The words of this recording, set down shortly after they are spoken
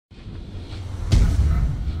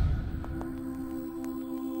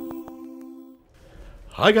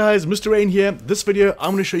Hi guys, Mr. Rain here. This video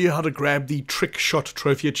I'm going to show you how to grab the Trick Shot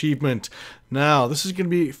Trophy achievement. Now this is going to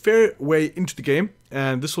be a fair way into the game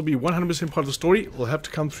and this will be 100% part of the story. We'll have to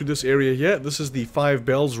come through this area here. This is the 5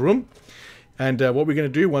 bells room, and what we're going to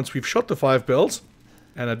do once we've shot the 5 bells,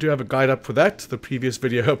 and I do have a guide up for that, the previous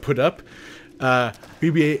video I put up,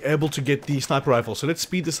 we'll be able to get the sniper rifle. So let's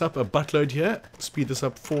speed this up a buttload here, speed this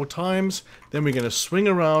up 4 times, then we're going to swing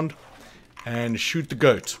around and shoot the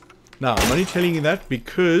goat. Now, I'm only telling you that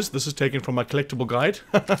because this is taken from my collectible guide,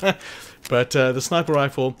 but the sniper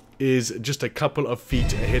rifle is just a couple of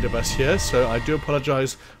feet ahead of us here, so I do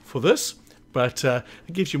apologize for this, but it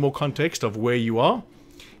gives you more context of where you are.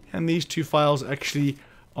 And these 2 files actually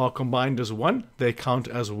are combined as one. They count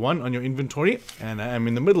as one on your inventory, and I am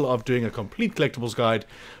in the middle of doing a complete collectibles guide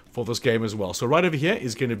for this game as well. So right over here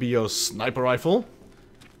is going to be your sniper rifle,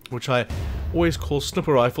 which I always call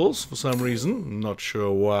snipper rifles for some reason, not sure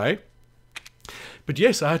why. But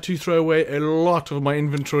yes, I had to throw away a lot of my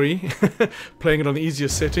inventory playing it on the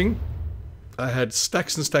easiest setting. I had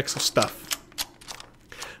stacks and stacks of stuff.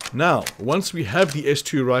 Now, once we have the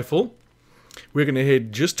S2 rifle, we're going to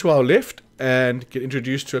head just to our left and get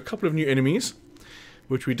introduced to a couple of new enemies,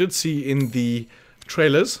 which we did see in the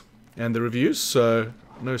trailers and the reviews, so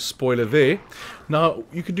no spoiler there. Now,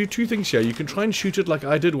 you can do 2 things here. You can try and shoot it like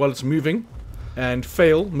I did while it's moving and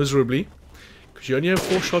fail miserably, because you only have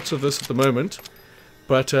 4 shots of this at the moment.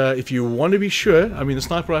 But if you want to be sure, I mean, the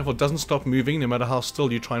sniper rifle doesn't stop moving no matter how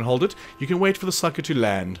still you try and hold it. You can wait for the sucker to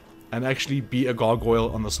land and actually be a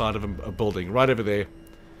gargoyle on the side of a building, right over there.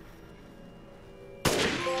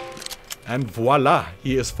 And voila,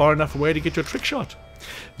 he is far enough away to get your trick shot.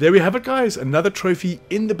 There we have it, guys. Another trophy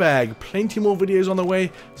in the bag. Plenty more videos on the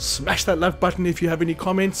way. Smash that like button if you have any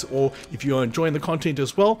comments or if you are enjoying the content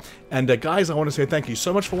as well. And guys, I want to say thank you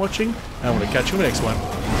so much for watching, and I want to catch you in the next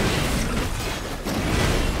one.